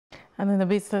And in the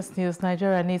business news,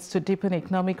 Nigeria needs to deepen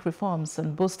economic reforms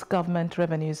and boost government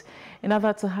revenues in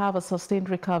order to have a sustained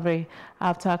recovery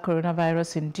after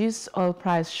coronavirus-induced oil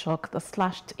price shock that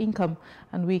slashed income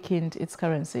and weakened its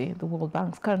currency. The World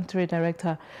Bank's country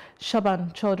director,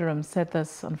 Shaban Choudhuram, said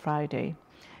this on Friday.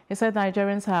 He said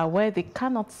Nigerians are aware they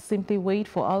cannot simply wait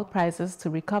for oil prices to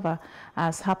recover,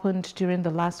 as happened during the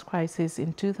last crisis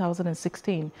in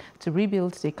 2016, to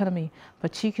rebuild the economy,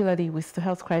 particularly with the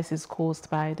health crisis caused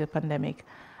by the pandemic.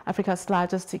 Africa's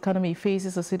largest economy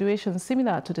faces a situation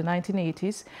similar to the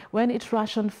 1980s, when it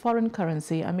rationed foreign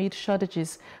currency amid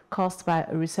shortages caused by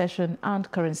a recession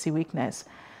and currency weakness.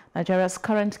 Nigeria's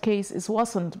current case is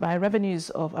worsened by revenues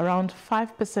of around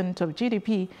 5% of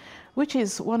GDP, which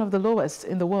is one of the lowest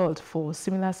in the world for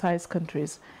similar-sized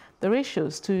countries. The ratio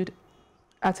stood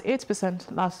at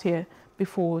 8% last year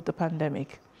before the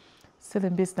pandemic. Still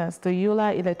in business, the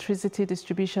Yola electricity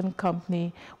distribution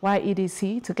company,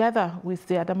 YEDC, together with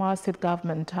the Adamawa state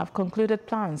government, have concluded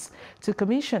plans to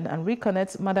commission and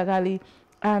reconnect Madagali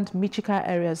and Michika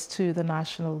areas to the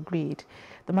national grid.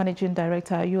 The managing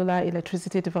director, Yola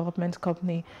Electricity Development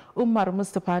Company, Umar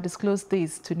Mustafa, disclosed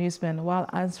this to newsmen while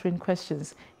answering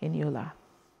questions in Yola.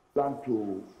 Plan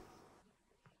to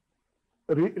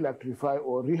re-electrify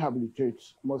or rehabilitate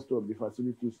most of the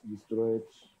facilities destroyed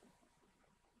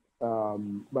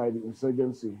by the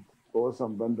insurgency or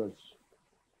some bandits.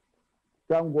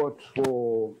 Thank God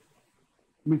for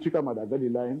Michika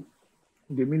Madagali line.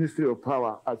 The Ministry of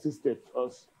Power assisted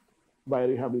us by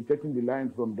rehabilitating the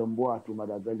line from Adamawa to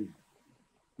Madagali.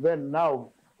 Then now,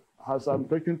 as I'm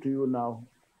talking to you now,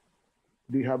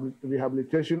 the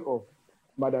rehabilitation of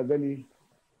Madagali,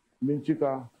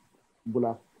 Michika,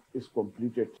 Bulak is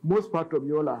completed. Most part of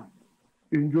Yola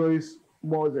enjoys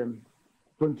more than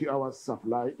 20 hours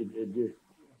supply in a day.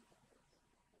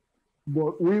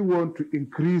 But we want to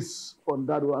increase on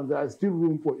that one. There is still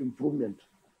room for improvement.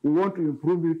 We want to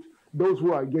improve it. Those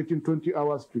who are getting 20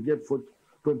 hours to get for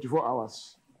 24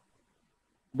 hours.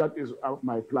 That is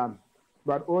my plan.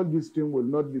 But all these things will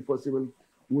not be possible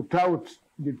without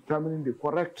determining the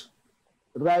correct,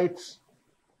 right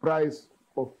price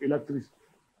of electricity,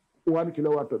 1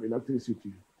 kilowatt of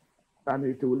electricity. And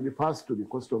it will be passed to the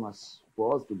customers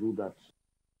for us to do that.